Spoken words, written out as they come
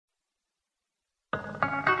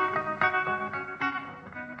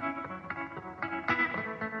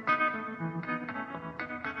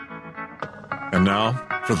And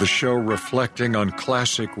now, for the show reflecting on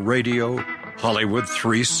classic radio, Hollywood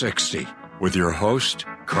 360, with your host,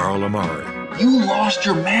 Carl Amari. You lost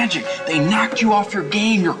your magic. They knocked you off your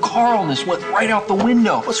game. Your Carlness went right out the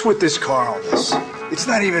window. What's with this Carlness? It's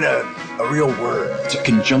not even a real word. It's a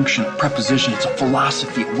conjunction, a preposition. It's a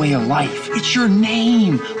philosophy, a way of life. It's your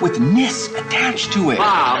name with ness attached to it.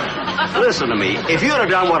 Bob, listen to me. If you'd have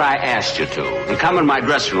done what I asked you to and come in my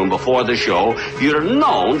dressing room before the show, you'd have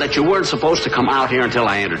known that you weren't supposed to come out here until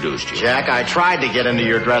I introduced you. Jack, I tried to get into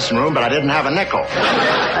your dressing room, but I didn't have a nickel.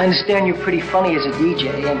 I understand you're pretty funny as a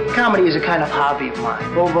DJ, and comedy is a kind of hobby of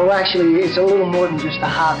mine. Well, actually, it's a little more than just a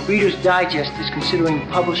hobby. Reader's Digest is considering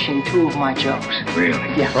publishing 2 of my jokes. Really?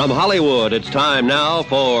 Yeah. From Hollywood, it's time now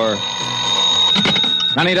for...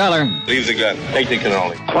 $20. Leave the gun. Take the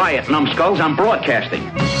cannoli. Quiet, numbskulls. I'm broadcasting.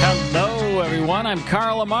 Hello, everyone. I'm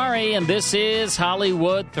Carl Amari, and this is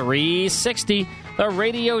Hollywood 360, the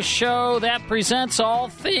radio show that presents all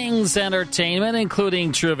things entertainment,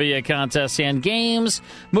 including trivia contests and games,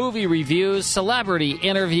 movie reviews, celebrity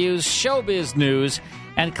interviews, showbiz news,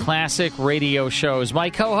 and classic radio shows. My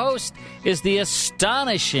co-host is the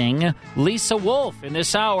astonishing Lisa Wolf. In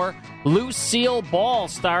this hour, Lucille Ball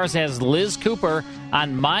stars as Liz Cooper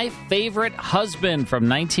on My Favorite Husband from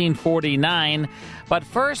 1949. But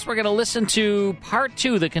first, we're going to listen to part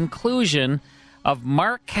 2, the conclusion of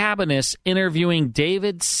Mark Cabanis interviewing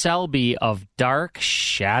David Selby of Dark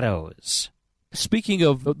Shadows. Speaking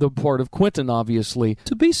of the part of Quentin, obviously,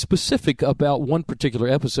 to be specific about one particular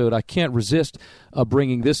episode, I can't resist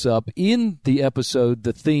bringing this up. In the episode,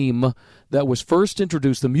 the theme that was first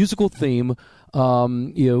introduced, the musical theme,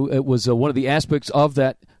 it was one of the aspects of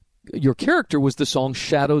that. Your character was the song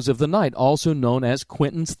Shadows of the Night, also known as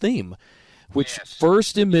Quentin's theme, which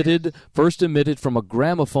first emitted from a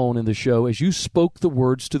gramophone in the show as you spoke the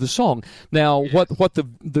words to the song. Now, what the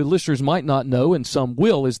listeners might not know, and some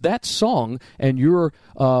will, is that song and your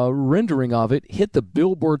rendering of it hit the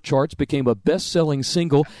Billboard charts, became a best-selling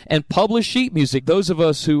single, and published sheet music. Those of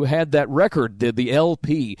us who had that record, the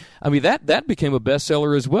LP, I mean, that became a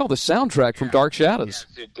bestseller as well, the soundtrack from Dark Shadows.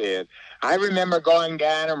 Yes, it did. I remember going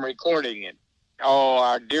down and recording it. Oh,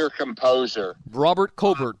 our dear composer. Bob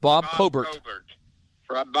Cobert. Bob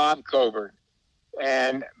Cobert.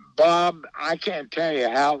 And Bob, I can't tell you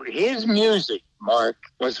how his music, Mark,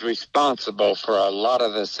 was responsible for a lot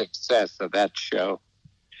of the success of that show.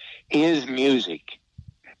 His music.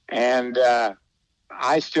 And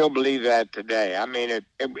I still believe that today. I mean,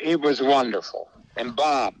 it was wonderful. And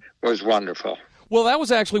Bob was wonderful. Well, that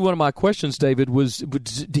was actually one of my questions, David, was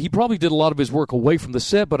he probably did a lot of his work away from the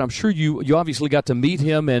set, but I'm sure you obviously got to meet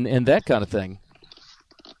him and that kind of thing.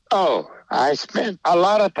 Oh, I spent a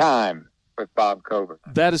lot of time with Bob Cobert.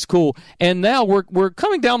 That is cool. And now we're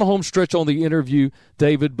coming down the home stretch on the interview,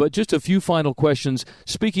 David, but just a few final questions.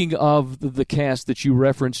 Speaking of the cast that you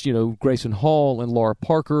referenced, Grayson Hall and Laura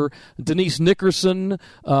Parker, Denise Nickerson,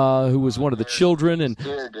 who was one of the children, and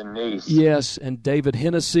dear Denise. Yes, and David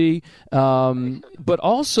Hennessy. But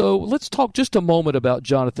also, let's talk just a moment about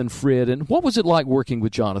Jonathan Frid, and what was it like working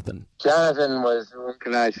with Jonathan? Jonathan was, what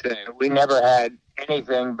can I say? We never had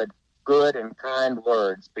anything but good and kind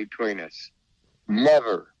words between us.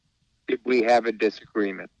 Never did we have a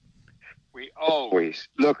disagreement. We always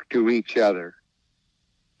looked to each other.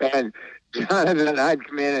 And Jonathan and I'd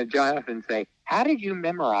come in and Jonathan say, how did you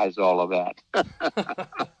memorize all of that?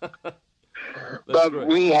 But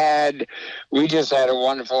right. we just had a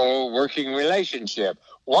wonderful working relationship.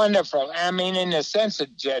 Wonderful. I mean, in the sense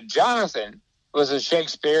that Jonathan was a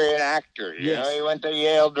Shakespearean actor. Yes. He went to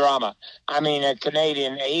Yale Drama. I mean, a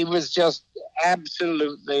Canadian. He was just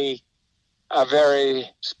absolutely a very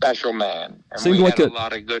special man. And Seemed we like had a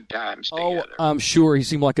lot of good times together. I'm sure he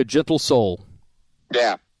seemed like a gentle soul.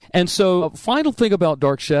 Yeah. And so, final thing about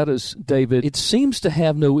Dark Shadows, David, it seems to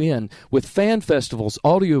have no end. With fan festivals,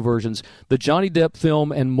 audio versions, the Johnny Depp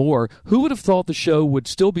film, and more, who would have thought the show would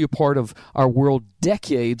still be a part of our world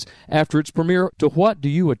decades after its premiere? To what do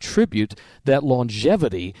you attribute that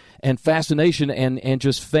longevity and fascination and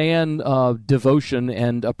just fan devotion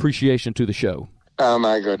and appreciation to the show? Oh,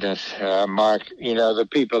 my goodness, Mark, the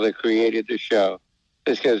people that created the show,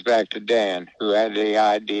 this goes back to Dan, who had the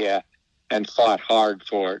idea and fought hard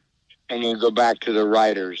for it. And you go back to the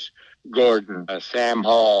writers, Gordon, Sam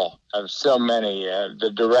Hall, so many,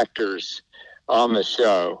 the directors on the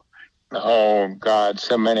show. Oh, God,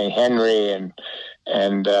 so many, Henry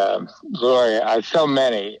and Gloria, so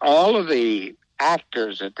many. All of the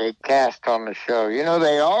actors that they cast on the show,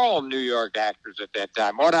 they are all New York actors at that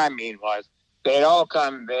time. What I mean was they'd all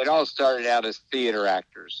started out as theater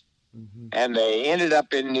actors. Mm-hmm. And they ended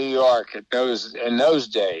up in New York in those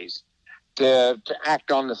days. to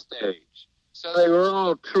act on the stage. So they were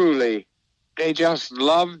all they just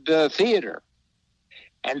loved theater.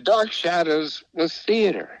 And Dark Shadows was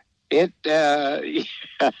theater. It,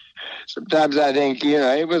 sometimes I think,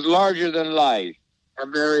 it was larger than life. A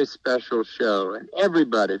very special show. And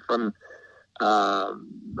everybody from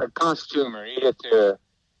the costumer to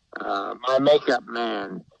my makeup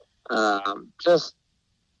man, just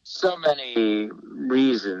so many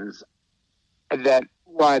reasons that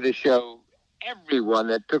why the show, everyone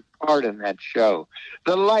that took part in that show,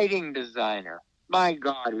 the lighting designer, my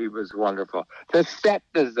God, he was wonderful. The set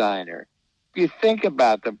designer, you think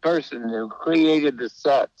about the person who created the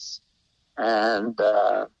sets, and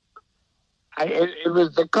it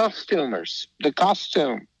was the costumers, the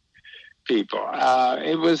costume people.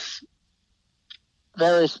 It was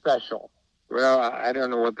very special. Well, I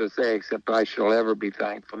don't know what to say except I shall ever be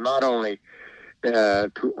thankful, not only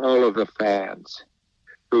to all of the fans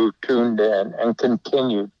who tuned in and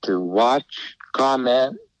continued to watch,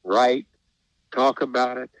 comment, write, talk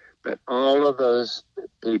about it, but all of those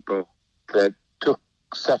people that took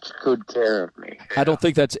such good care of me. I don't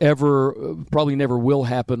think that's probably never will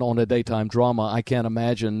happen on a daytime drama. I can't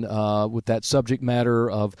imagine with that subject matter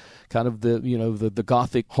of kind of the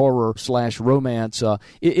gothic horror / romance.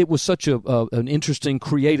 It was such an interesting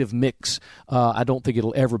creative mix. I don't think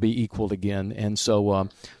it'll ever be equaled again. And so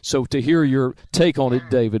to hear your take on it,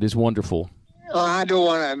 David, is wonderful. Well, I don't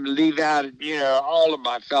want to leave out, all of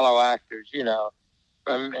my fellow actors,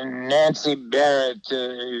 from Nancy Barrett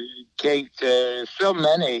to Kate, so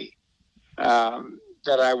many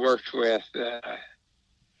that I worked with,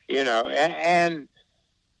 and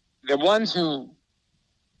the ones who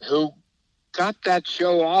got that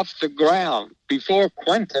show off the ground before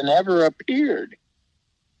Quentin ever appeared.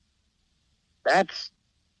 That's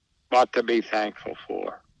what to be thankful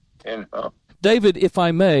for, David, if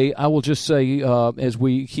I may, I will just say as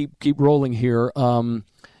we keep rolling here,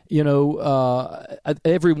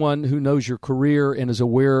 everyone who knows your career and is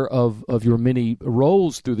aware of your many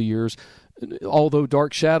roles through the years, although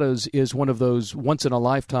Dark Shadows is one of those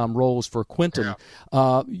once-in-a-lifetime roles for Quentin,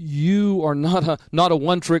 you are not a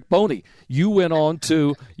one-trick pony. You've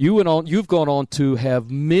gone on to have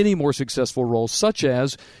many more successful roles, such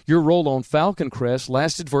as your role on Falcon Crest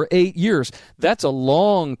lasted for 8 years. That's a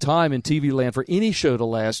long time in TV land for any show to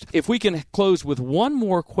last. If we can close with one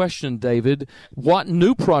more question, David, what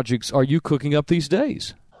new projects are you cooking up these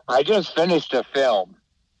days? I just finished a film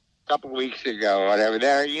a couple weeks ago, whatever.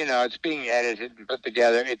 There, it's being edited and put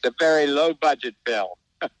together. It's a very low-budget film,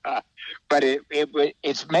 but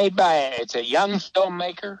it's made it's a young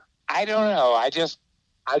filmmaker. I don't know. I just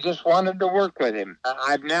wanted to work with him.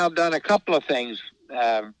 I've now done a couple of things,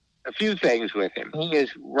 a few things with him. He is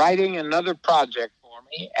writing another project for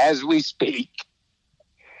me as we speak.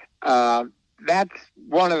 That's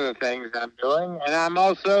one of the things I'm doing, and I'm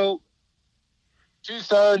also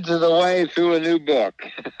 2/3 of the way through a new book.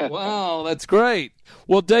 Wow, that's great.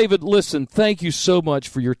 Well, David, listen, thank you so much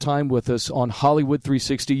for your time with us on Hollywood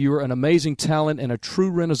 360. You're an amazing talent and a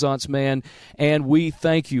true Renaissance man, and we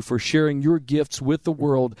thank you for sharing your gifts with the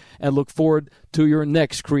world and look forward to your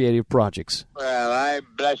next creative projects. Well, I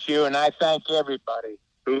bless you, and I thank everybody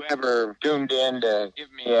who ever tuned in to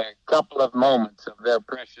give me a couple of moments of their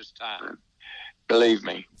precious time. Believe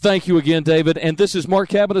me. Thank you again, David. And this is Mark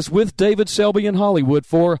Cabanis with David Selby in Hollywood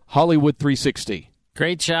for Hollywood 360.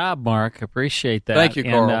 Great job, Mark. Appreciate that. Thank you,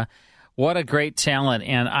 Carl. And, what a great talent.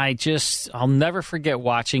 And I'll never forget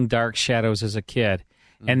watching Dark Shadows as a kid.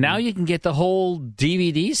 Mm-hmm. And now you can get the whole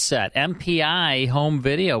DVD set. MPI Home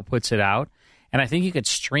Video puts it out. And I think you could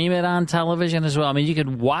stream it on television as well. I mean, you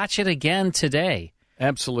could watch it again today.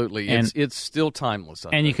 Absolutely. It's still timeless.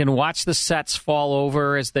 And you can watch the sets fall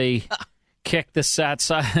over as they kick the sets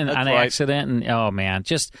on accident. And, oh, man,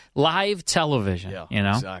 just live television,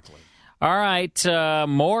 Exactly. All right,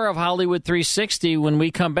 more of Hollywood 360 when we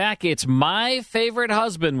come back. It's My Favorite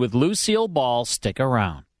Husband with Lucille Ball. Stick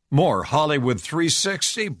around. More Hollywood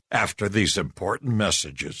 360 after these important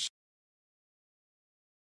messages.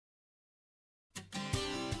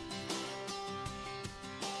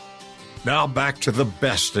 Now back to the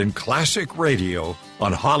best in classic radio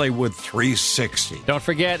on Hollywood 360. Don't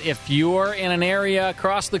forget, if you're in an area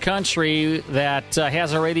across the country that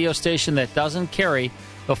has a radio station that doesn't carry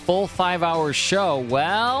the full 5-hour show,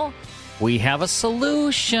 well, we have a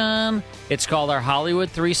solution. It's called our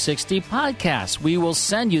Hollywood 360 podcast. We will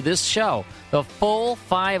send you this show, the full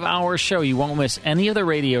 5-hour show. You won't miss any of the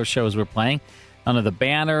radio shows we're playing. None of the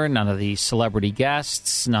banner, none of the celebrity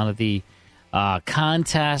guests, none of the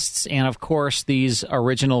contests, and, of course, these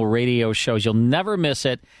original radio shows. You'll never miss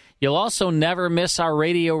it. You'll also never miss our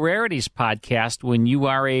Radio Rarities podcast when you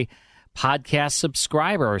are a podcast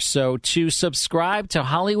subscriber. So to subscribe to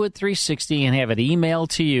Hollywood 360 and have it emailed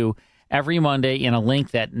to you every Monday in a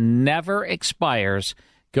link that never expires,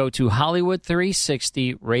 go to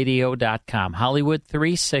Hollywood360radio.com,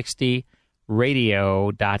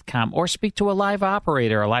 Hollywood360radio.com, or speak to a live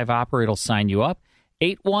operator. A live operator will sign you up,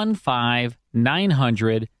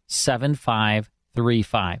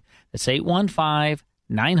 815-900-7535. That's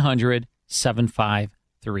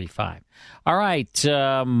 815-900-7535. All right,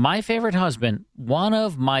 my favorite husband, one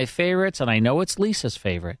of my favorites, and I know it's Lisa's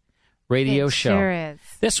favorite, radio show. Sure is.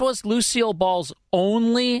 This was Lucille Ball's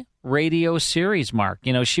only radio series, Mark.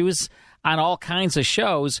 You know, she was on all kinds of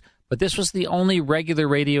shows, but this was the only regular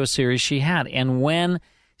radio series she had. And when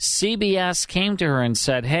CBS came to her and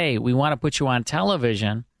said, hey, we want to put you on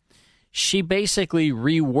television, she basically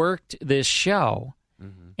reworked this show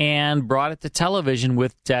and brought it to television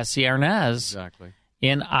with Desi Arnaz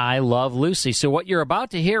in I Love Lucy. So what you're about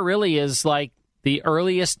to hear really is like the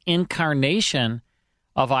earliest incarnation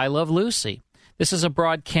of I Love Lucy. This is a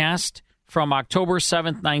broadcast from October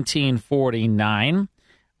 7th, 1949.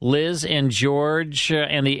 Liz and George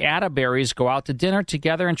and the Atterberries go out to dinner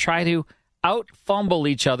together and try to out-fumble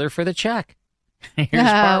each other for the check. Here's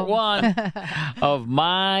part one of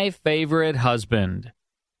My Favorite Husband.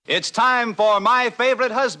 It's time for My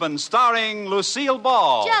Favorite Husband, starring Lucille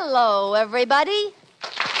Ball. Hello, everybody.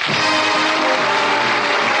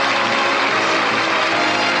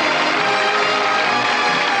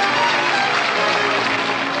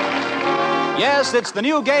 Yes, it's the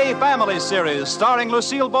new Gay Family series starring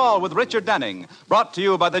Lucille Ball with Richard Denning, brought to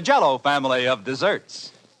you by the Jell-O family of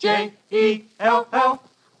desserts. J-E-L-L.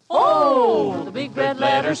 Oh, the big red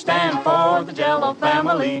letters stand for the Jell-O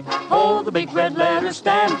family. Oh, the big red letters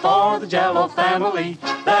stand for the Jell-O family.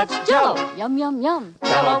 That's Jell-O. Yum, yum, yum.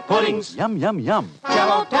 Jell-O puddings. Yum, yum, yum.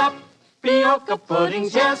 Jell-O tapioca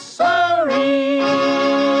puddings. Yes, sirree.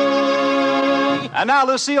 And now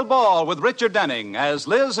Lucille Ball with Richard Denning as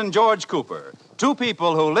Liz and George Cooper, two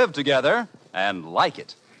people who live together and like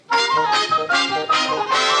it.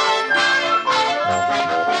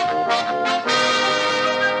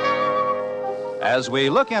 As we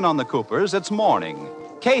look in on the Coopers, it's morning.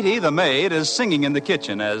 Katie, the maid, is singing in the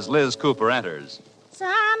kitchen as Liz Cooper enters.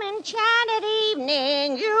 Some enchanted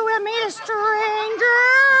evening, you will meet a stranger.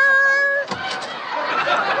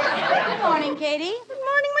 Good morning, Katie. Good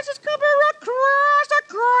morning, Mrs. Cooper. Across a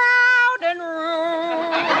crowded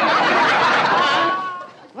room.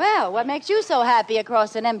 Well, what makes you so happy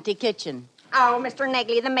across an empty kitchen? Oh, Mr.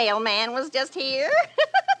 Negley, the mailman, was just here.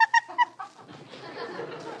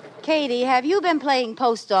 Katie, have you been playing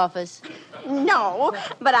post office? No,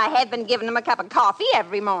 but I had been giving him a cup of coffee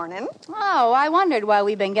every morning. Oh, I wondered why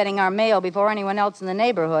we've been getting our mail before anyone else in the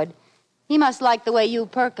neighborhood. He must like the way you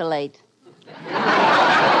percolate.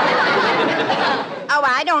 Oh,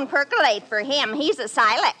 I don't percolate for him. He's a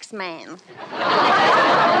Silex man.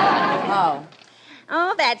 Oh.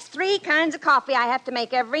 Oh, that's 3 kinds of coffee I have to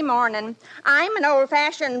make every morning. I'm an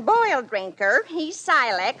old-fashioned boiled drinker. He's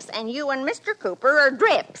Silex, and you and Mr. Cooper are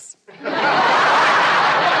drips.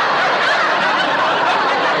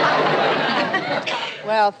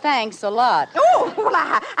 Well, thanks a lot. Oh, well,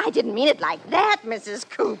 I didn't mean it like that, Mrs.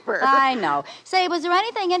 Cooper. I know. Say, was there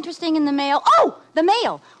anything interesting in the mail? Oh, the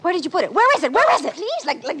mail. Where did you put it? Where is it? Where is it? Please,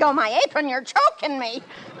 let go of my apron. You're choking me.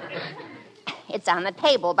 It's on the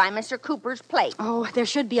table by Mr. Cooper's plate. Oh, there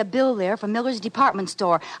should be a bill there for Miller's department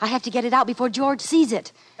store. I have to get it out before George sees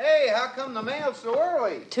it. Hey, how come the mail's so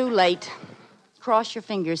early? Too late. Cross your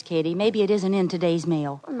fingers, Katie. Maybe it isn't in today's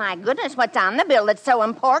mail. Oh, my goodness, what's on the bill that's so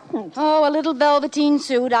important? Oh, a little velveteen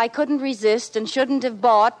suit I couldn't resist and shouldn't have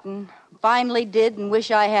bought and finally did and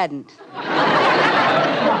wish I hadn't. Oh,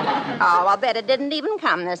 I'll bet it didn't even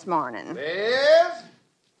come this morning. Liz?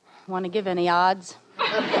 Want to give any odds?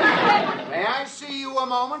 May I see you a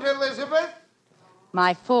moment, Elizabeth?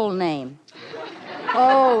 My full name.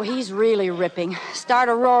 Oh, he's really ripping. Start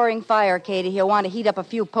a roaring fire, Katie. He'll want to heat up a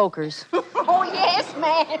few pokers. Oh, yes,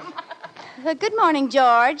 ma'am. Good morning,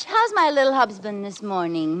 George. How's my little husband this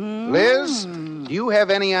morning? Liz, do you have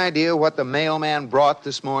any idea what the mailman brought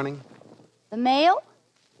this morning? The mail?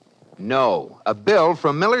 No, a bill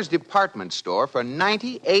from Miller's department store for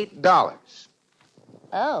 $98.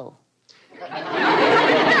 Oh.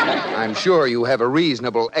 I'm sure you have a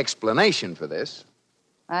reasonable explanation for this.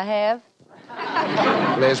 I have?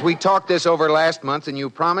 Liz, we talked this over last month, and you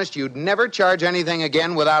promised you'd never charge anything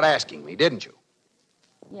again without asking me, didn't you?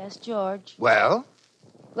 Yes, George. Well?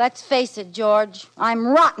 Let's face it, George. I'm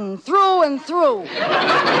rotten through and through.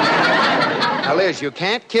 Now, Liz, you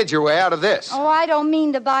can't kid your way out of this. Oh, I don't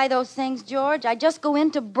mean to buy those things, George. I just go in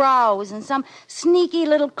to browse, and some sneaky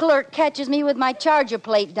little clerk catches me with my charger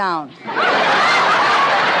plate down.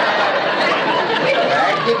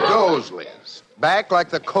 Back it goes, Liz. Back like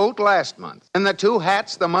the coat last month, and the 2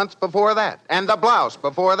 hats the month before that, and the blouse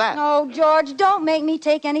before that. Oh, George, don't make me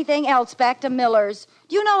take anything else back to Miller's.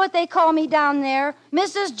 Do you know what they call me down there?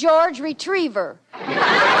 Mrs. George Retriever.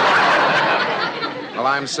 Well,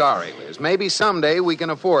 I'm sorry, Liz. Maybe someday we can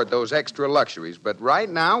afford those extra luxuries, but right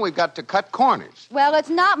now we've got to cut corners. Well, it's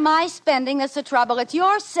not my spending that's the trouble. It's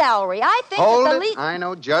your salary. I think Hold that it. the least... I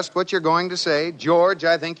know just what you're going to say. George,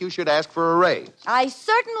 I think you should ask for a raise. I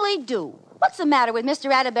certainly do. What's the matter with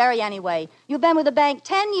Mr. Atterbury, anyway? You've been with the bank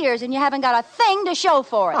 10 years, and you haven't got a thing to show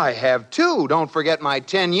for it. I have, too. Don't forget my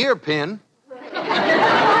 10-year pin.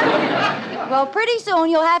 Well, pretty soon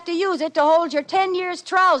you'll have to use it to hold your 10 years'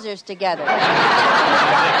 trousers together.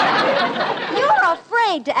 You're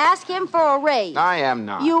afraid to ask him for a raise. I am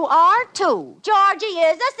not. You are, too. Georgie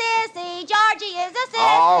is a sissy. Georgie is a sissy.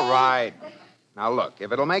 All right. Now, look,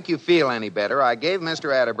 if it'll make you feel any better, I gave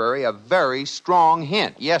Mr. Atterbury a very strong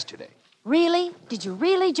hint yesterday. Really? Did you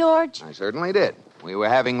really, George? I certainly did. We were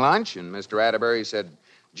having lunch, and Mr. Atterbury said,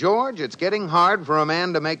 George, it's getting hard for a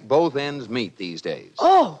man to make both ends meet these days.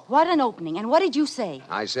 Oh, what an opening. And what did you say?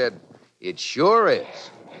 I said, it sure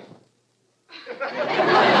is.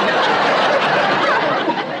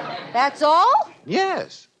 That's all?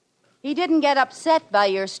 Yes. He didn't get upset by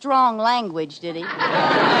your strong language, did he?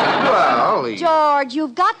 Well, George,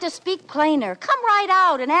 you've got to speak plainer. Come right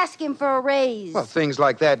out and ask him for a raise. Well, things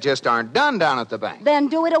like that just aren't done down at the bank. Then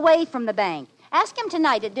do it away from the bank. Ask him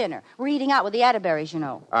tonight at dinner. We're eating out with the Atterburys, you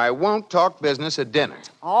know. I won't talk business at dinner.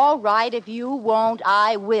 All right, if you won't,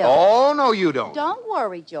 I will. Oh, no, you don't. Don't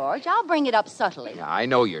worry, George. I'll bring it up subtly. Yeah, I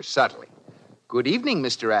know you're subtly. Good evening,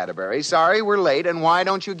 Mr. Atterbury. Sorry we're late, and why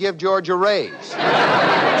don't you give George a raise?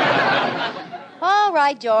 All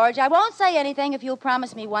right, George. I won't say anything if you'll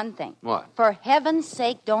promise me one thing. What? For heaven's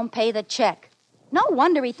sake, don't pay the check. No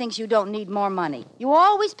wonder he thinks you don't need more money. You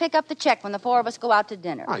always pick up the check when the 4 of us go out to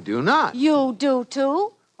dinner. I do not. You do,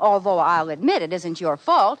 too? Although I'll admit it isn't your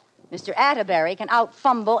fault. Mr. Atterbury can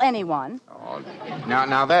out-fumble anyone. Oh,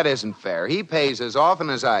 now that isn't fair. He pays as often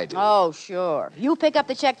as I do. Oh, sure. You pick up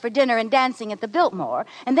the check for dinner and dancing at the Biltmore,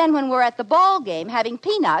 and then when we're at the ball game having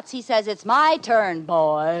peanuts, he says, it's my turn,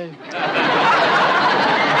 boy.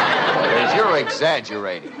 You're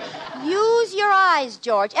exaggerating. Use your eyes,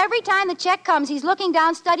 George. Every time the check comes, he's looking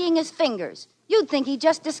down, studying his fingers. You'd think he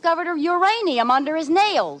just discovered a uranium under his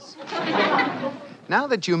nails. Now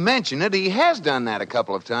that you mention it, he has done that a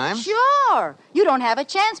couple of times. Sure. You don't have a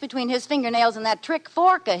chance between his fingernails and that trick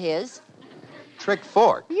fork of his. Trick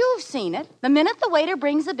fork? You've seen it. The minute the waiter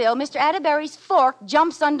brings the bill, Mr. Atterbury's fork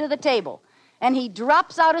jumps under the table, and he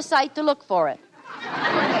drops out of sight to look for it.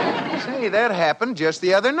 Say, that happened just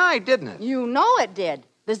the other night, didn't it? You know it did.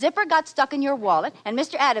 The zipper got stuck in your wallet, and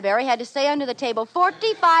Mr. Atterbury had to stay under the table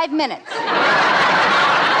 45 minutes.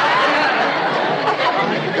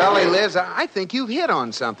 Golly, Liz, I think you've hit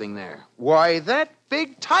on something there. Why, that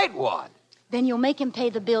big tightwad. Then you'll make him pay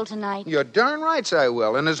the bill tonight? You're darn right I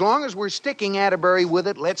will. And as long as we're sticking Atterbury with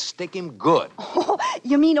it, let's stick him good. Oh,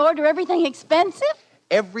 you mean order everything expensive?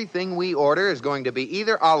 Everything we order is going to be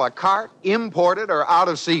either a la carte, imported, or out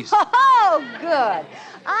of season. Oh, good.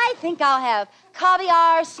 I think I'll have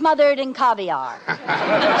caviar smothered in caviar.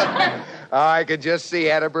 I could just see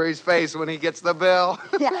Atterbury's face when he gets the bill.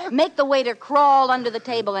 Yeah, make the waiter crawl under the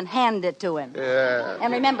table and hand it to him. Yeah.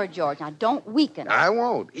 And remember, George, now don't weaken. I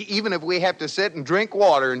won't, even if we have to sit and drink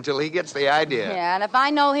water until he gets the idea. Yeah, and if I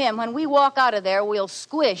know him, when we walk out of there, we'll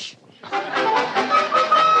squish.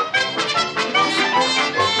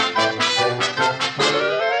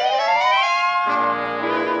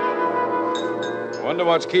 Wonder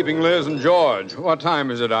what's keeping Liz and George. What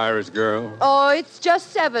time is it, Irish girl? Oh, it's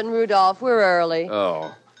just 7, Rudolph. We're early.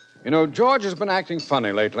 Oh. You know, George has been acting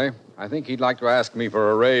funny lately. I think he'd like to ask me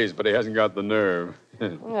for a raise, but he hasn't got the nerve.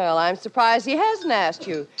 Well, I'm surprised he hasn't asked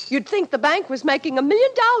you. You'd think the bank was making $1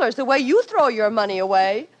 million the way you throw your money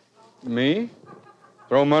away. Me?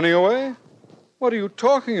 Throw money away? What are you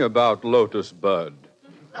talking about, Lotus Bud?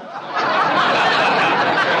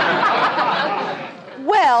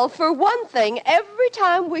 Well, for one thing, every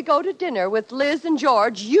time we go to dinner with Liz and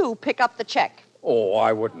George, you pick up the check. Oh,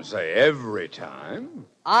 I wouldn't say every time.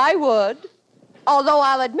 I would. Although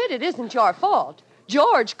I'll admit it isn't your fault.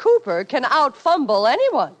 George Cooper can out-fumble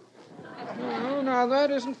anyone. Oh, now,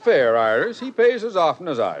 that isn't fair, Iris. He pays as often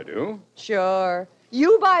as I do. Sure.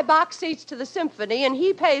 You buy box seats to the symphony, and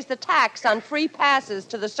he pays the tax on free passes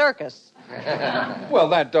to the circus. Well,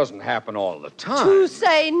 that doesn't happen all the time. To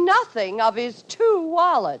say nothing of his 2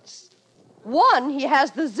 wallets. One, he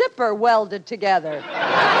has the zipper welded together.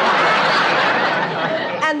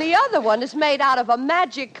 And the other one is made out of a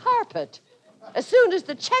magic carpet. As soon as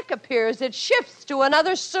the check appears, it shifts to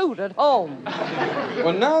another suit at home.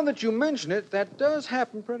 Well, now that you mention it, that does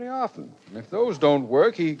happen pretty often. And if those don't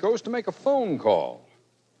work, he goes to make a phone call.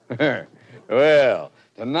 Well,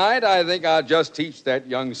 tonight I think I'll just teach that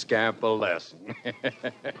young scamp a lesson.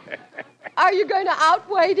 Are you going to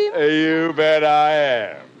outweigh him? You bet I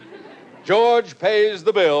am. George pays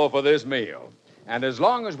the bill for this meal. And as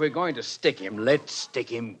long as we're going to stick him, let's stick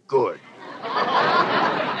him good.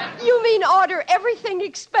 You mean order everything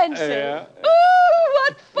expensive? Yeah. Ooh,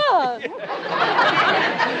 what fun!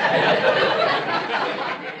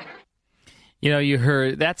 You know, you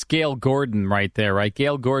heard, that's Gail Gordon right there, right?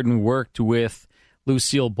 Gail Gordon worked with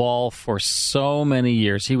Lucille Ball for so many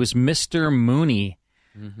years. He was Mr. Mooney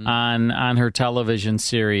on her television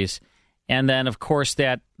series. And then, of course,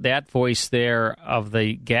 that voice there of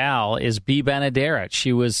the gal is Bea Benaderet.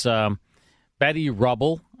 She was Betty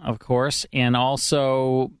Rubble, of course, and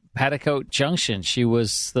also Petticoat Junction. She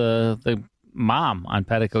was the mom on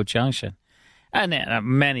Petticoat Junction. And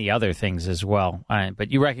many other things as well. But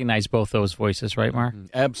you recognize both those voices, right, Mark?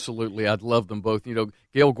 Absolutely. I'd love them both. You know,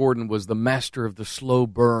 Gail Gordon was the master of the slow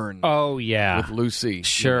burn. Oh, yeah. With Lucy.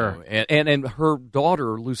 Sure. You know, and her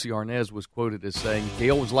daughter, Lucy Arnaz, was quoted as saying,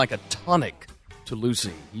 Gail was like a tonic to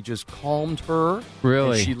Lucy. He just calmed her.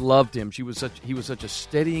 Really? And she loved him. He was such a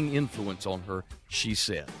steadying influence on her, she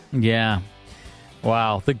said. Yeah.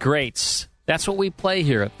 Wow. The greats. That's what we play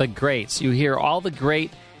here, the greats. You hear all the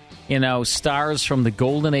great stars from the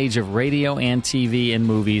golden age of radio and TV and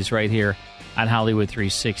movies right here on Hollywood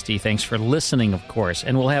 360. Thanks for listening, of course.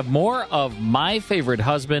 And we'll have more of My Favorite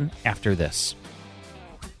Husband after this.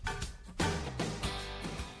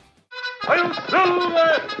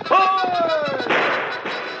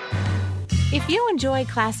 If you enjoy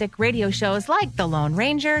classic radio shows like The Lone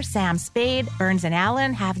Ranger, Sam Spade, Burns and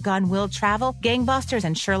Allen, Have Gun Will Travel, Gangbusters,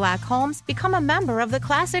 and Sherlock Holmes, become a member of the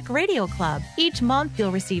Classic Radio Club. Each month,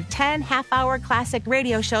 you'll receive 10 half-hour classic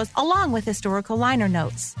radio shows along with historical liner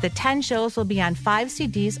notes. The 10 shows will be on 5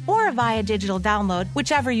 CDs or via digital download,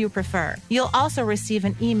 whichever you prefer. You'll also receive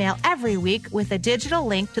an email every week with a digital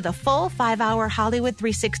link to the full 5-hour Hollywood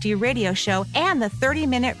 360 radio show and the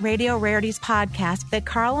 30-minute Radio Rarities podcast that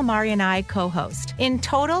Carl Amari and I co-host. In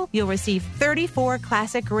total, you'll receive 34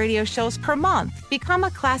 classic radio shows per month. Become a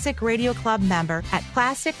Classic Radio Club member at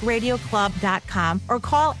classicradioclub.com or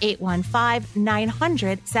call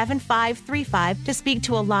 815-900-7535 to speak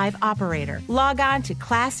to a live operator. Log on to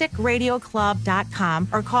classicradioclub.com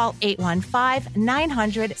or call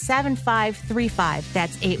 815-900-7535.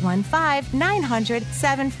 That's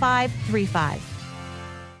 815-900-7535.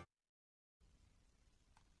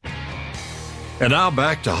 And now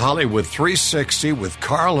back to Hollywood 360 with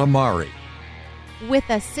Carl Amari. With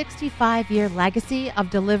a 65-year legacy of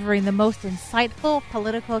delivering the most insightful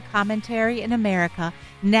political commentary in America,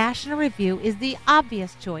 National Review is the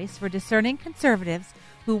obvious choice for discerning conservatives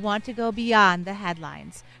who want to go beyond the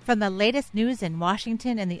headlines. From the latest news in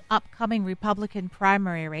Washington and the upcoming Republican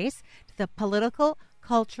primary race to the political,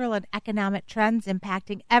 cultural, and economic trends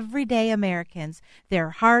impacting everyday Americans, their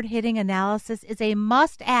hard-hitting analysis is a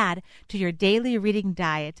must-add to your daily reading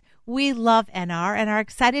diet. We love NR and are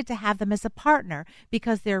excited to have them as a partner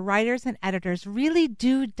because their writers and editors really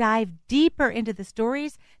do dive deeper into the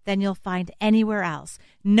stories than you'll find anywhere else.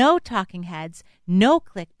 No talking heads, no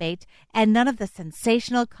clickbait, and none of the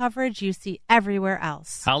sensational coverage you see everywhere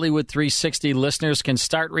else. Hollywood 360 listeners can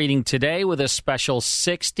start reading today with a special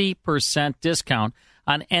 60% discount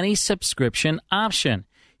on any subscription option.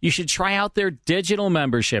 You should try out their digital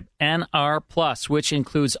membership, NR Plus, which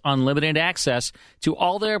includes unlimited access to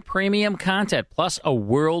all their premium content, plus a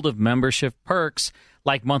world of membership perks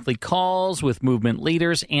like monthly calls with movement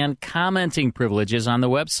leaders and commenting privileges on the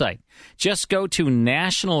website. Just go to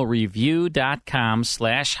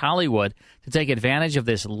nationalreview.com/Hollywood to take advantage of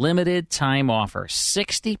this limited time offer.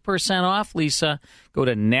 60% off, Lisa. Go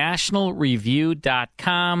to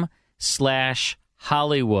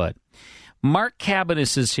nationalreview.com/Hollywood. Mark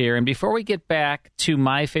Cabanis is here, and before we get back to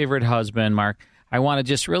My Favorite Husband, Mark, I want to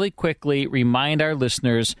just really quickly remind our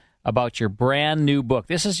listeners about your brand new book.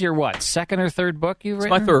 This is your what, second or third book you've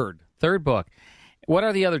written? It's my third. Third book. What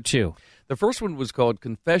are the other two? The first one was called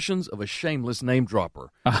Confessions of a Shameless Name Dropper,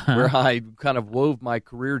 where I kind of wove my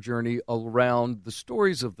career journey around the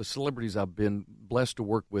stories of the celebrities I've been blessed to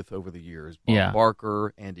work with over the years. Bob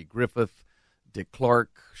Barker, Andy Griffith, Dick Clark,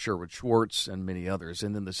 Sherwood Schwartz, and many others.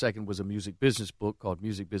 And then the second was a music business book called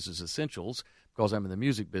Music Business Essentials, because I'm in the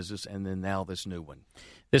music business, and then now this new one.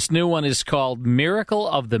 This new one is called Miracle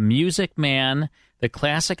of the Music Man, the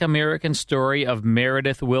classic American story of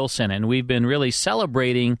Meredith Willson. And we've been really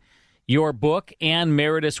celebrating your book and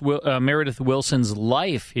Meredith Wilson's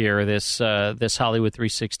life here, this Hollywood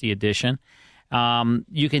 360 edition.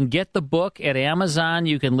 You can get the book at Amazon.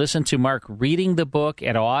 You can listen to Mark reading the book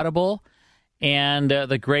at Audible. And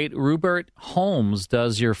the great Rupert Holmes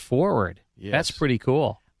does your foreword. Yes. That's pretty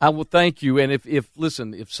cool. I will thank you. And if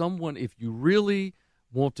you really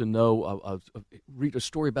want to know, read a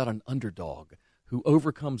story about an underdog who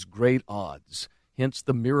overcomes great odds, hence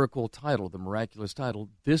the miracle title, the miraculous title,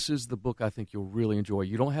 this is the book I think you'll really enjoy.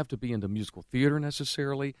 You don't have to be into musical theater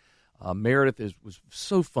necessarily. Meredith was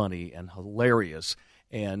so funny and hilarious,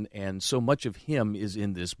 and so much of him is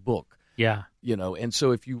in this book. Yeah. And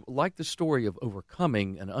so if you like the story of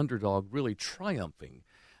overcoming an underdog really triumphing,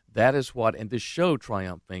 that is what, and this show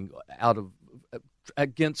triumphing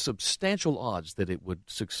against substantial odds that it would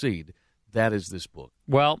succeed, that is this book.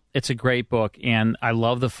 Well, it's a great book, and I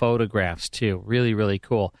love the photographs, too. Really, really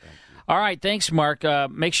cool. All right, thanks, Mark.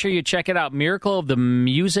 Make sure you check it out, Miracle of the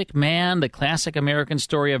Music Man, the classic American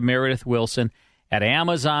story of Meredith Willson, at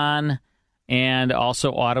Amazon and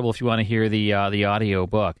also Audible if you want to hear the audio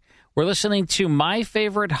book. We're listening to My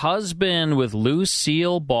Favorite Husband with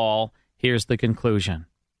Lucille Ball. Here's the conclusion.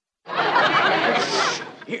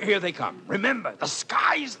 Here they come. Remember, the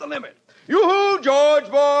sky's the limit. Yoo-hoo, George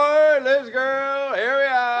boy, Liz girl, here we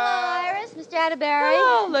are. Iris, Mr. Atterbury.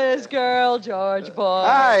 Oh, Liz girl, George boy.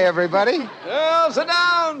 Hi, everybody. Well, sit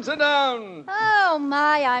down, sit down. Oh,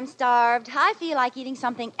 my, I'm starved. I feel like eating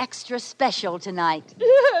something extra special tonight.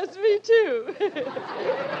 Yes, me too.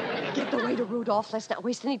 Get the waiter, Rudolph. Let's not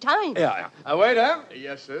waste any time. Yeah. Waiter.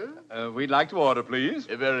 Yes, sir? We'd like to order, please.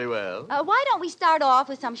 Very well. Why don't we start off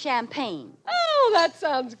with some champagne? Oh, that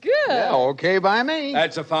sounds good. Yeah, okay by me.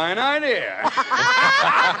 That's a fine idea.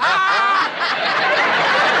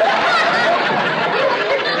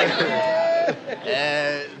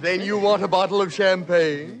 Then you want a bottle of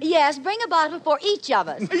champagne? Yes, bring a bottle for each of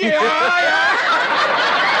us.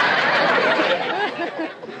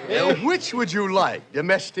 Which would you like,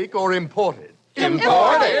 domestic or imported?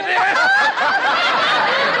 Imported?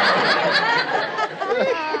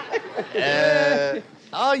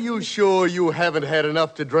 Are you sure you haven't had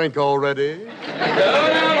enough to drink already?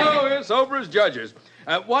 No, we're sober as judges.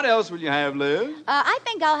 What else will you have, Liz? I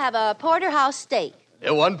think I'll have a porterhouse steak.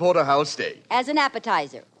 One porterhouse steak. As an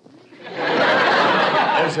appetizer.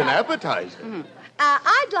 As an appetizer? Mm-hmm.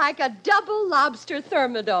 I'd like a double lobster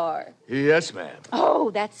thermidor. Yes, ma'am. Oh,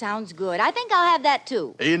 that sounds good. I think I'll have that,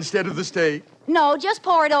 too. Instead of the steak? No, just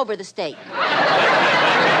pour it over the steak.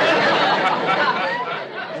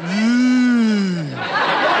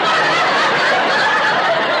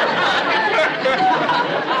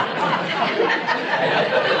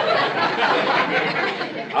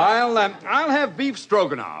 I'll have beef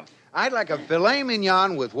stroganoff. I'd like a filet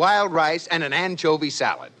mignon with wild rice and an anchovy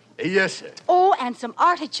salad. Yes, sir. Oh, and some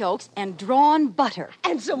artichokes and drawn butter.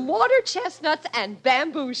 And some water chestnuts and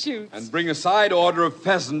bamboo shoots. And bring a side order of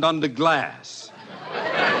pheasant under glass.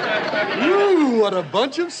 Ooh, what a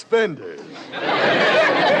bunch of spenders.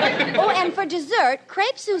 Oh, and for dessert,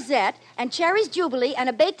 crepe Suzette and cherries Jubilee and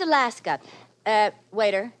a baked Alaska.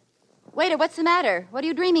 Waiter, what's the matter? What are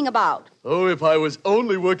you dreaming about? Oh, if I was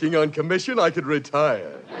only working on commission, I could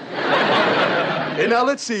retire. Hey, now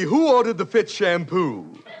let's see. Who ordered the Fitz shampoo?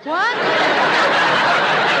 What?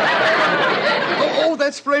 Oh,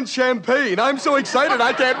 that's French champagne. I'm so excited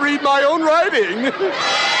I can't read my own writing.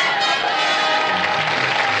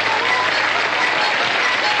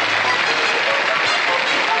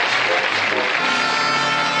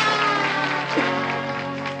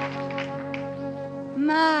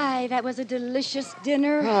 My, that was a delicious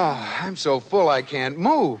dinner. Oh, I'm so full I can't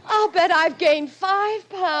move. I'll bet I've gained 5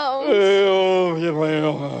 pounds.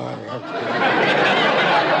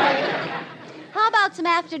 How about some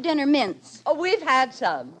after-dinner mints? Oh, we've had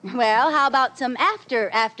some. Well, how about some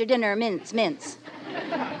after-dinner mints?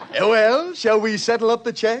 Well, shall we settle up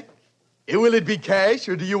the check? Will it be cash,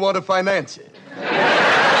 or do you want to finance it?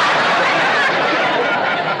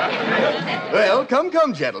 Well,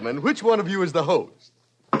 come, gentlemen. Which one of you is the host?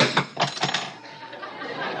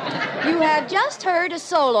 You have just heard a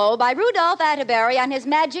solo by Rudolph Atterbury on his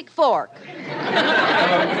magic fork.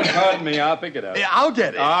 Pardon me, I'll pick it up. Yeah, I'll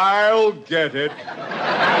get it. I'll get it.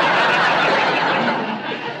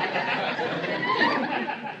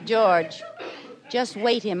 George, just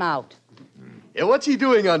wait him out. Yeah, what's he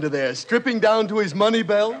doing under there? Stripping down to his money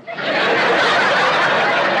belt?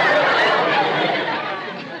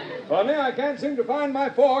 I can't seem to find my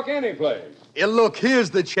fork anyplace. Look, here's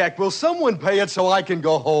the check. Will someone pay it so I can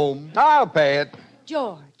go home? I'll pay it.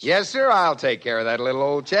 George. Yes, sir, I'll take care of that little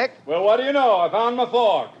old check. Well, what do you know? I found my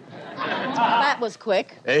fork. That was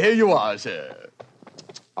quick. Here you are, sir.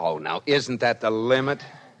 Oh, now, isn't that the limit?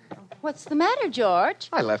 What's the matter, George?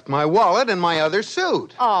 I left my wallet in my other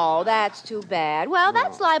suit. Oh, that's too bad. Well,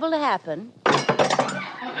 that's liable to happen.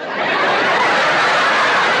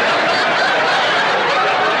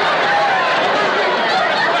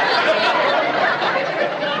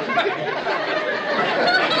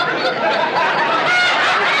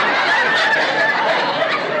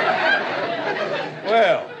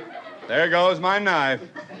 Well, there goes my knife.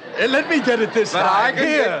 Let me get it this But time. I can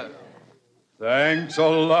Here. Thanks a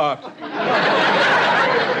lot.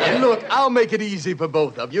 Look, I'll make it easy for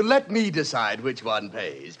both of you. Let me decide which one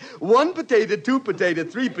pays. 1 potato, 2 potato,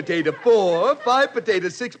 3 potato, 4, 5 potato,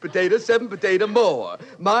 6 potato, 7 potato more.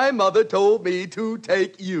 My mother told me to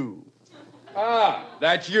take you. Ah,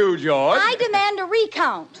 that's you, George. I demand a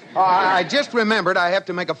recount. I just remembered I have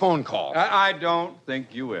to make a phone call. I don't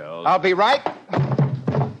think you will. I'll be right.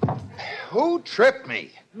 Who tripped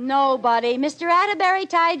me? Nobody. Mr. Atterbury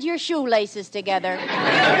tied your shoelaces together.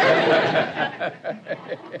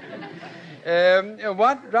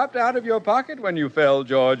 What dropped out of your pocket when you fell,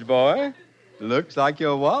 George boy? Looks like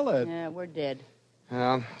your wallet. Yeah, we're dead.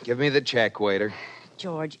 Well, give me the check, waiter.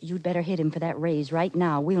 George, you'd better hit him for that raise right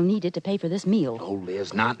now. We'll need it to pay for this meal. Oh,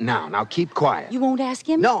 Liz, not now. Now keep quiet. You won't ask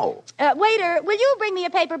him? No. Waiter, will you bring me a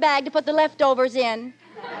paper bag to put the leftovers in?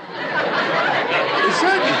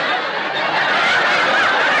 Certainly.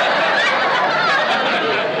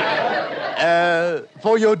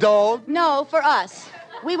 For your dog? No, for us.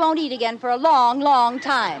 We won't eat again for a long, long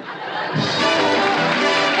time.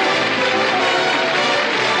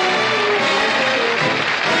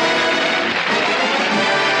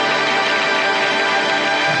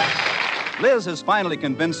 Liz has finally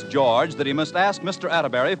convinced George that he must ask Mr.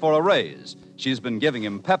 Atterbury for a raise. She's been giving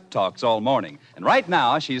him pep talks all morning, and right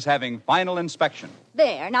now she's having final inspection.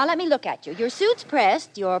 There, now let me look at you. Your suit's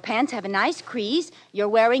pressed, your pants have a nice crease, you're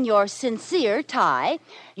wearing your sincere tie,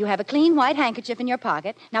 you have a clean white handkerchief in your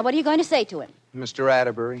pocket. Now, what are you going to say to him? Mr.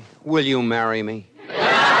 Atterbury, will you marry me?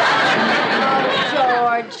 Oh,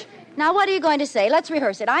 George. Now, what are you going to say? Let's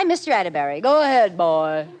rehearse it. I'm Mr. Atterbury. Go ahead,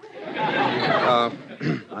 boy.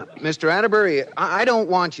 Mr. Atterbury, I don't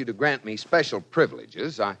want you to grant me special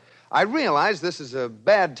privileges. I realize this is a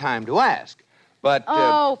bad time to ask, but...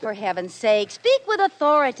 Oh, for heaven's sake, speak with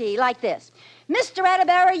authority like this. Mr.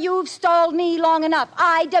 Atterbury, you've stalled me long enough.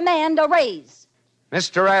 I demand a raise.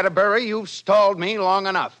 Mr. Atterbury, you've stalled me long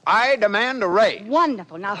enough. I demand a raise.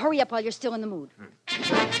 Wonderful. Now, hurry up while you're still in the mood.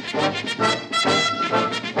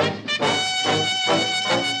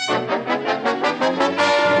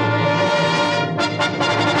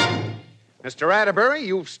 Mr. Atterbury,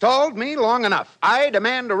 you've stalled me long enough. I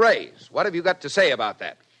demand a raise. What have you got to say about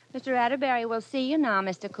that? Mr. Atterbury will see you now,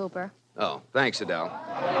 Mr. Cooper. Oh, thanks, Adele.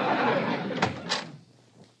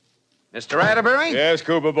 Mr. Atterbury? Yes,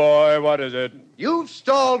 Cooper boy, what is it? You've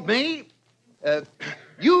stalled me.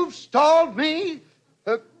 You've stalled me.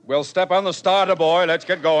 We'll step on the starter, boy. Let's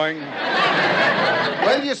get going.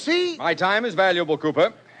 Well, you see... My time is valuable,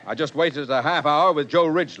 Cooper. I just waited a half hour with Joe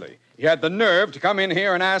Ridgely. He had the nerve to come in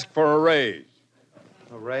here and ask for a raise.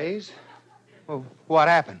 A raise? Well, what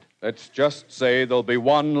happened? Let's just say there'll be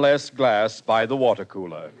one less glass by the water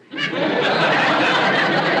cooler.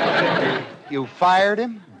 You fired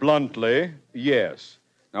him? Bluntly, yes.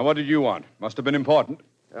 Now, what did you want? Must have been important.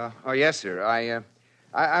 Oh, yes, sir.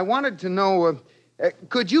 I wanted to know,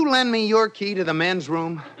 could you lend me your key to the men's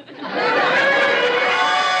room?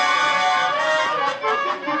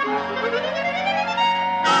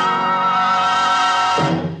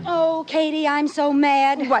 Katie, I'm so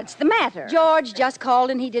mad. What's the matter? George just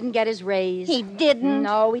called and he didn't get his raise. He didn't?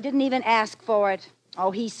 No, he didn't even ask for it.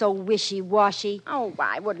 Oh, he's so wishy-washy. Oh,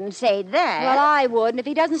 I wouldn't say that. Well, I would, and if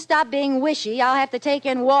he doesn't stop being wishy, I'll have to take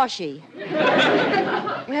in washy.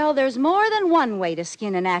 Well, there's more than one way to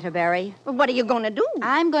skin an Atterbury. Well, what are you going to do?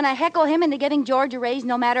 I'm going to heckle him into giving George a raise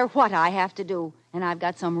no matter what I have to do. And I've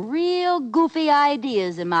got some real goofy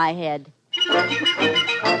ideas in my head.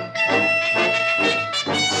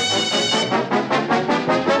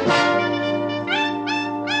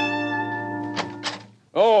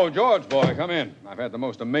 Oh, George, boy, come in. I've had the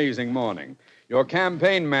most amazing morning. Your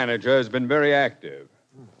campaign manager has been very active.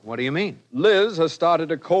 What do you mean? Liz has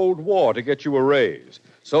started a cold war to get you a raise.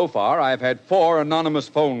 So far, I've had 4 anonymous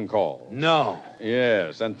phone calls. No.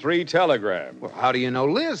 Yes, and 3 telegrams. Well, how do you know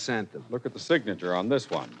Liz sent them? Look at the signature on this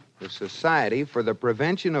one. The Society for the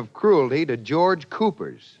Prevention of Cruelty to George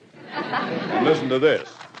Coopers. And listen to this.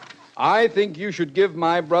 I think you should give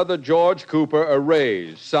my brother George Cooper a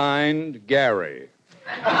raise. Signed, Gary.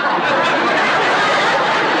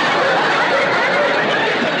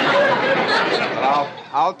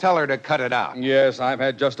 I'll tell her to cut it out. Yes, I've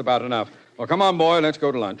had just about enough. Well, come on, boy, let's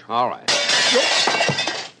go to lunch. All right.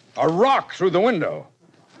 A rock through the window.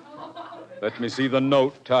 Let me see the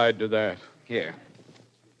note tied to that. Here.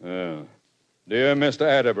 Dear Mr.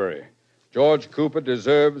 Atterbury, George Cooper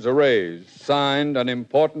deserves a raise. Signed, an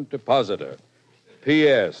important depositor.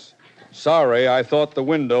 P.S. Sorry, I thought the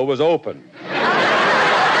window was open.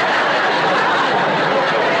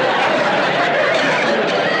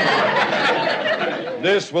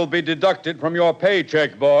 This will be deducted from your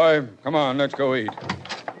paycheck, boy. Come on, let's go eat.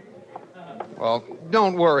 Well,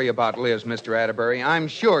 don't worry about Liz, Mr. Atterbury. I'm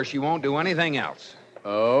sure she won't do anything else.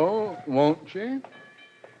 Oh, won't she?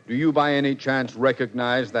 Do you by any chance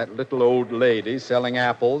recognize that little old lady selling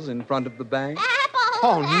apples in front of the bank? Apples!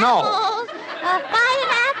 Oh, no! Apples! Buy an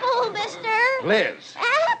apple, mister. Liz.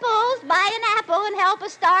 Apples! Buy an apple and help a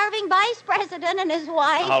starving vice president and his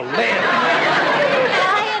wife. Oh, Liz!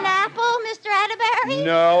 Buy an apple, Mr. Atterbury?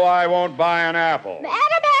 No, I won't buy an apple.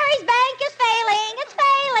 Atterbury's bank is failing. It's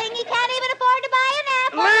failing. He can't even afford to buy an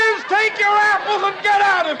apple. Liz, take your apples and get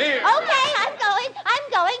out of here! Okay, I'm going.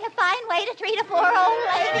 A fine way to treat a poor old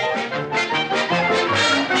lady.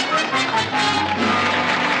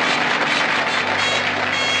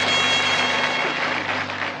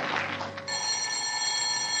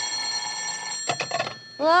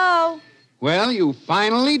 Hello? Well, you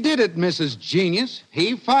finally did it, Mrs. Genius.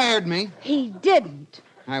 He fired me. He didn't.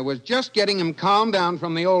 I was just getting him calmed down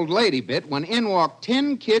from the old lady bit when in walked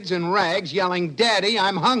 10 kids in rags yelling, Daddy,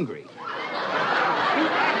 I'm hungry.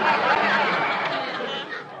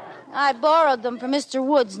 I borrowed them from Mr.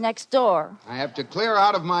 Woods next door. I have to clear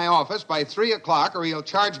out of my office by 3 o'clock or he'll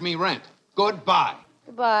charge me rent. Goodbye.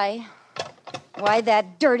 Goodbye. Why,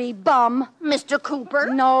 that dirty bum. Mr. Cooper?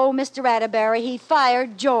 No, Mr. Atterbury. He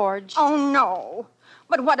fired George. Oh, no.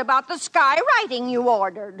 But what about the skywriting you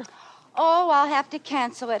ordered? Oh, I'll have to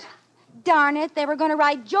cancel it. Darn it, they were going to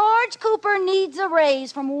write George Cooper needs a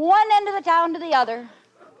raise from one end of the town to the other.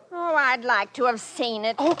 Oh, I'd like to have seen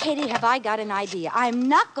it. Oh, Katie, have I got an idea? I'm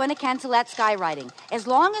not going to cancel that skywriting. As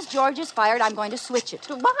long as George is fired, I'm going to switch it.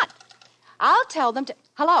 To what? I'll tell them to...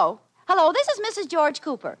 Hello? Hello, this is Mrs. George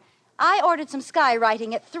Cooper. I ordered some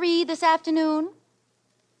skywriting at 3 this afternoon.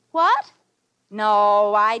 What?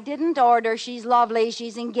 No, I didn't order. She's lovely.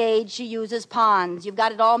 She's engaged. She uses ponds. You've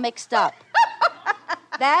got it all mixed up.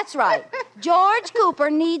 That's right. George Cooper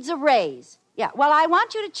needs a raise. Yeah, well, I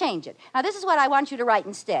want you to change it. Now, this is what I want you to write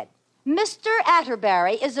instead. Mr.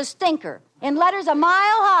 Atterbury is a stinker, in letters a mile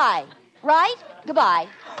high. Right? Goodbye.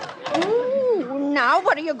 Ooh, now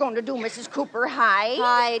what are you going to do, Mrs. Cooper?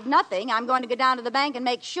 Hide nothing. I'm going to go down to the bank and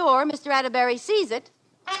make sure Mr. Atterbury sees it.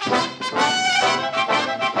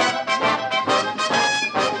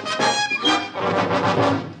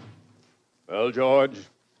 Well, George,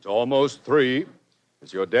 it's almost 3.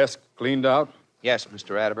 Is your desk cleaned out? Yes,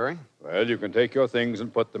 Mr. Atterbury. Well, you can take your things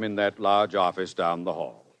and put them in that large office down the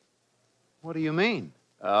hall. What do you mean?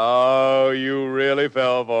 Oh, you really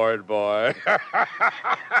fell for it, boy.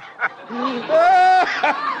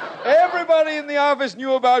 Everybody in the office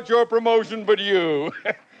knew about your promotion but you.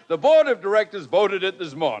 The board of directors voted it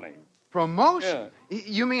this morning. Promotion? Yeah.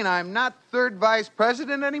 You mean I'm not 3rd vice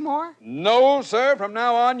president anymore? No, sir. From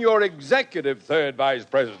now on, you're executive 3rd vice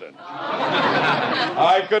president.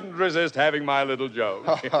 I couldn't resist having my little joke.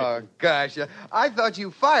 Oh, gosh. I thought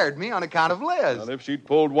you fired me on account of Liz. Well, if she'd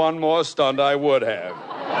pulled one more stunt, I would have.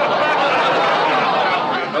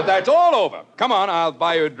 But that's all over. Come on, I'll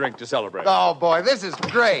buy you a drink to celebrate. Oh, boy, this is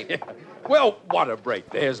great. Well, what a break.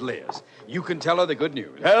 There's Liz. You can tell her the good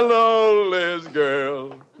news. Hello, Liz,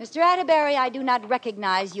 girl. Mr. Atterbury, I do not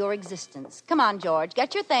recognize your existence. Come on, George,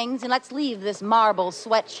 get your things and let's leave this marble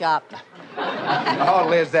sweatshop. Oh,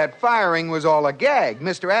 Liz, that firing was all a gag.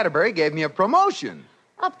 Mr. Atterbury gave me a promotion.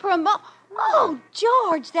 Oh,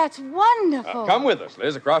 George, that's wonderful. Come with us,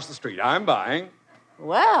 Liz, across the street. I'm buying.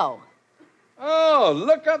 Well. Oh,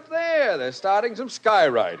 look up there. They're starting some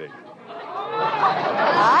skywriting.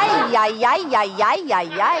 Ay, ay, ay, ay, ay, ay,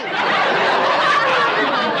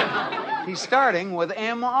 ay. He's starting with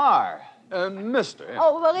M.R. Mister.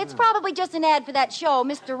 Oh, well, it's probably just an ad for that show,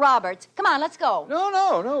 Mr. Roberts. Come on, let's go.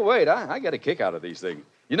 No, wait. I get a kick out of these things.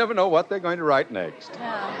 You never know what they're going to write next. You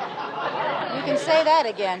can say that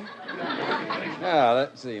again. Now,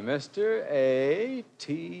 let's see. Mr.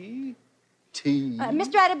 A.T.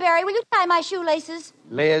 Mr. Atterbury, will you tie my shoelaces?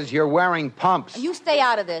 Liz, you're wearing pumps. You stay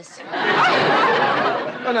out of this.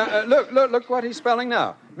 Oh, now, look what he's spelling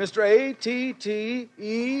now. Mr. A-T-T-E-R-B.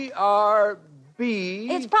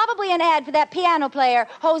 It's probably an ad for that piano player,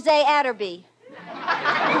 Jose Atterby.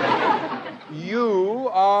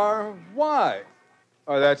 U-R-Y.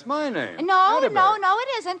 Oh, that's my name. No, Atterbury. no, it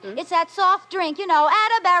isn't. It's that soft drink, you know.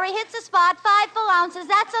 Atterbury hits the spot, 5 full ounces.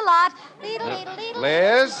 That's a lot.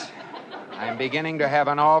 Liz, I'm beginning to have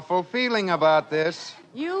an awful feeling about this.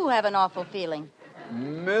 You have an awful feeling.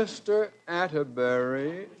 Mr.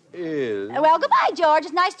 Atterbury is... Well, goodbye, George.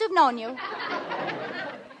 It's nice to have known you.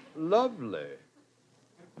 Lovely.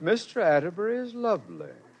 Mr. Atterbury is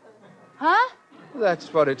lovely. Huh?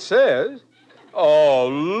 That's what it says. Oh,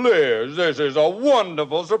 Liz, this is a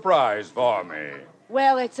wonderful surprise for me.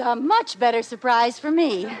 Well, it's a much better surprise for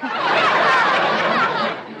me.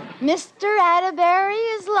 Mr. Atterbury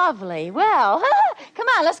is lovely. Well, come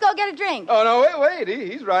on, let's go get a drink. Oh, no, wait.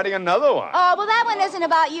 He's writing another one. Oh, well, that one isn't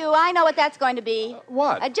about you. I know what that's going to be.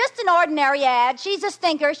 What? Just an ordinary ad. She's a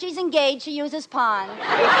stinker. She's engaged. She uses Pond.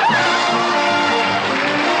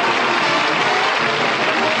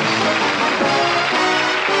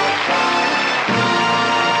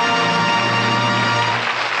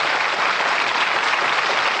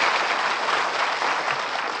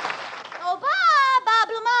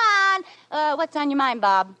 What's on your mind,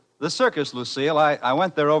 Bob? The circus, Lucille. I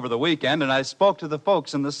went there over the weekend, and I spoke to the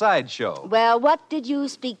folks in the sideshow. Well, what did you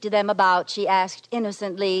speak to them about? She asked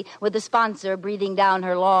innocently, with the sponsor breathing down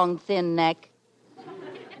her long, thin neck.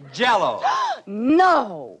 Jell-O.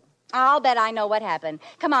 No! I'll bet I know what happened.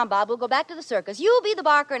 Come on, Bob, we'll go back to the circus. You'll be the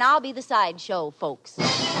barker, and I'll be the sideshow, folks.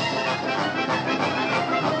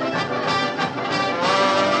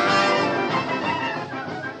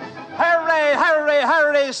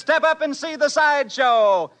 Hurry, step up and see the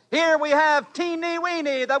sideshow. Here we have Teeny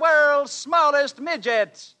Weeny, the world's smallest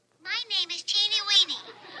midget. My name is Teeny Weeny.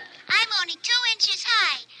 I'm only 2 inches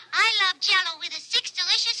high. I love Jell-O with its 6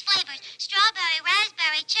 delicious flavors: strawberry,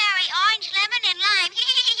 raspberry, cherry, orange, lemon, and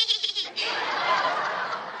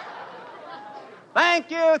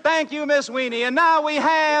lime. Thank you, Miss Weeny. And now we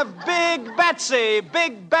have Big Betsy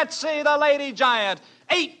the lady giant,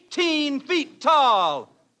 18 feet tall.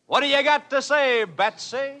 What do you got to say,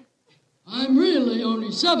 Betsy? I'm really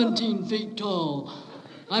only 17 feet tall.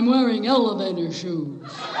 I'm wearing elevator shoes.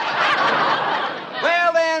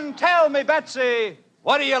 Well, then, tell me, Betsy,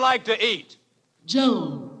 what do you like to eat?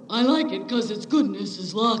 Jell-O. I like it because its goodness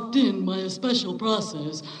is locked in by a special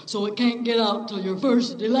process, so it can't get out till your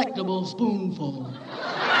first delectable spoonful.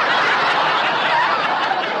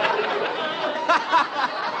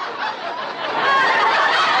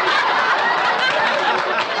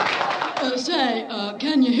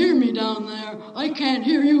 Can you hear me down there? I can't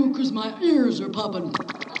hear you because my ears are popping.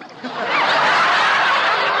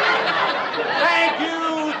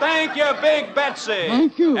 Thank you, Big Betsy.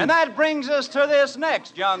 Thank you. And that brings us to this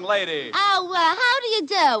next young lady. Oh, how do you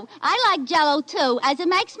do? I like Jell-O, too, as it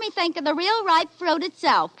makes me think of the real ripe fruit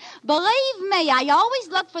itself. Believe me, I always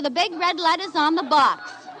look for the big red letters on the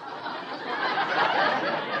box.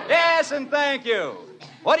 Yes, and thank you.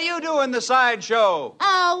 What do you do in the sideshow?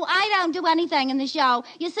 Oh, I don't do anything in the show.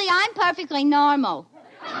 You see, I'm perfectly normal.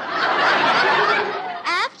 After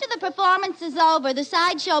the performance is over, the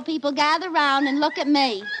sideshow people gather round and look at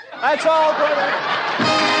me. That's all, brother.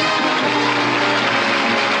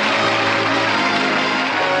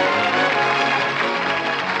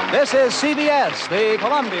 This is CBS, the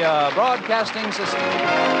Columbia Broadcasting System.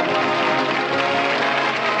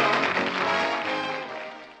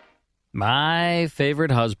 My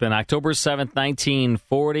Favorite Husband, October 7th,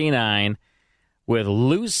 1949, with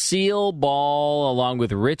Lucille Ball, along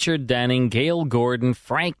with Richard Denning, Gail Gordon,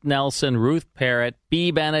 Frank Nelson, Ruth Parrott,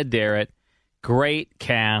 Bea Benaderet. Great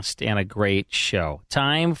cast and a great show.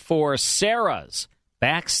 Time for Sarah's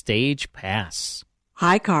Backstage Pass.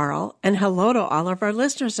 Hi, Carl, and hello to all of our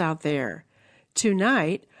listeners out there.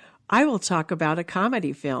 Tonight, I will talk about a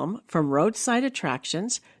comedy film from Roadside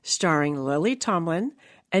Attractions starring Lily Tomlin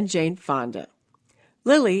and Jane Fonda.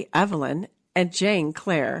 Lily, Evelyn, and Jane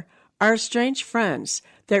Claire are estranged friends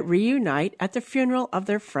that reunite at the funeral of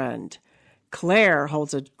their friend. Claire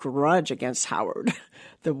holds a grudge against Howard,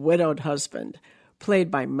 the widowed husband, played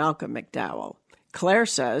by Malcolm McDowell. Claire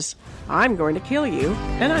says, "I'm going to kill you,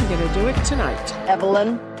 and I'm going to do it tonight."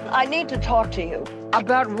 Evelyn, I need to talk to you.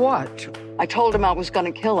 About what? I told him I was going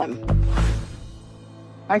to kill him.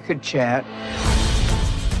 I could chat.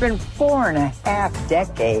 It's been 4.5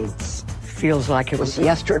 decades. Feels like it was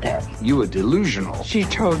yesterday. You were delusional. She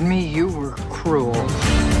told me you were cruel.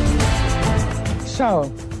 So,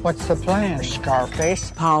 what's the plan,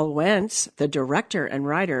 Scarface? Paul Wentz, the director and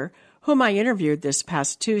writer, whom I interviewed this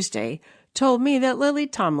past Tuesday, told me that Lily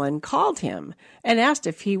Tomlin called him and asked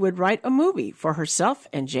if he would write a movie for herself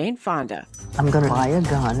and Jane Fonda. I'm going to buy a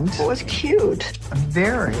gun. It was cute.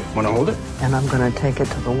 Very. Want to hold it? And I'm going to take it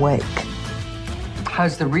to the wake.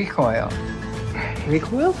 How's the recoil?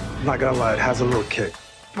 Recoil? I'm not gonna lie, it has a little kick.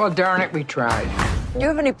 Well, darn it, we tried. Do you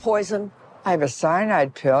have any poison? I have a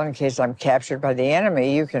cyanide pill in case I'm captured by the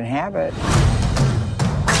enemy. You can have it.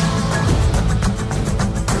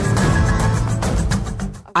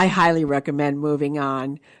 I highly recommend Moving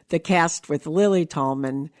On. The cast with Lily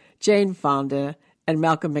Tomlin, Jane Fonda, and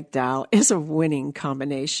Malcolm McDowell is a winning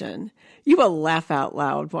combination. You will laugh out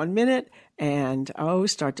loud one minute and,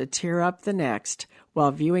 start to tear up the next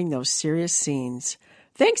while viewing those serious scenes.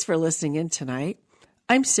 Thanks for listening in tonight.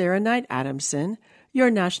 I'm Sarah Knight Adamson, your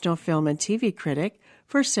National Film and TV critic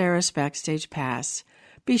for Sarah's Backstage Pass.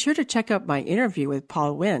 Be sure to check out my interview with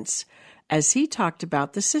Paul Wentz as he talked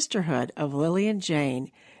about the sisterhood of Lily and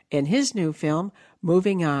Jane in his new film,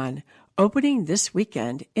 Moving On, opening this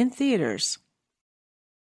weekend in theaters.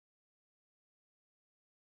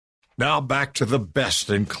 Now back to the best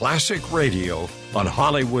in classic radio on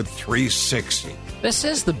Hollywood 360. This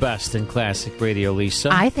is the best in classic radio, Lisa.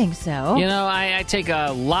 I think so. You know, I take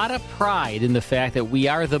a lot of pride in the fact that we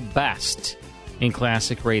are the best in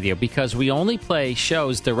classic radio because we only play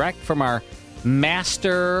shows direct from our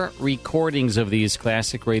master recordings of these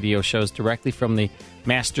classic radio shows directly from the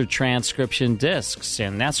master transcription discs.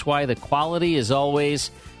 And that's why the quality is always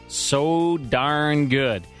so darn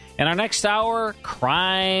good. In our next hour,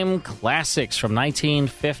 crime classics from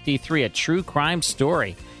 1953, a true crime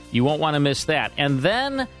story. You won't want to miss that. And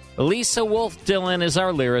then Lisa Wolf Dillon is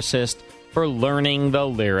our lyricist for Learning the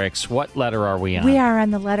Lyrics. What letter are we on? We are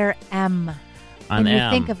on the letter M. On Can you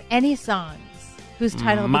M. think of any songs whose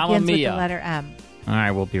title Mamma begins with Mia. the letter M? All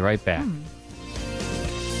right, we'll be right back.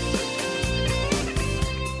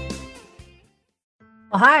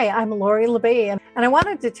 Hi, I'm Lori LeBay, and I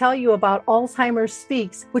wanted to tell you about Alzheimer's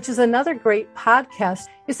Speaks, which is another great podcast.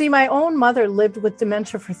 You see, my own mother lived with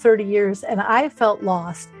dementia for 30 years, and I felt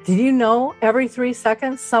lost. Did you know every 3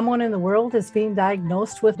 seconds someone in the world is being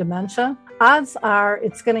diagnosed with dementia? Odds are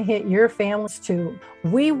it's going to hit your families too.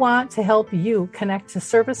 We want to help you connect to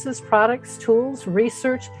services, products, tools,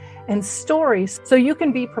 research, and stories so you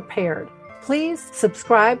can be prepared. Please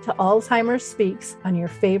subscribe to Alzheimer's Speaks on your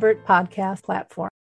favorite podcast platform.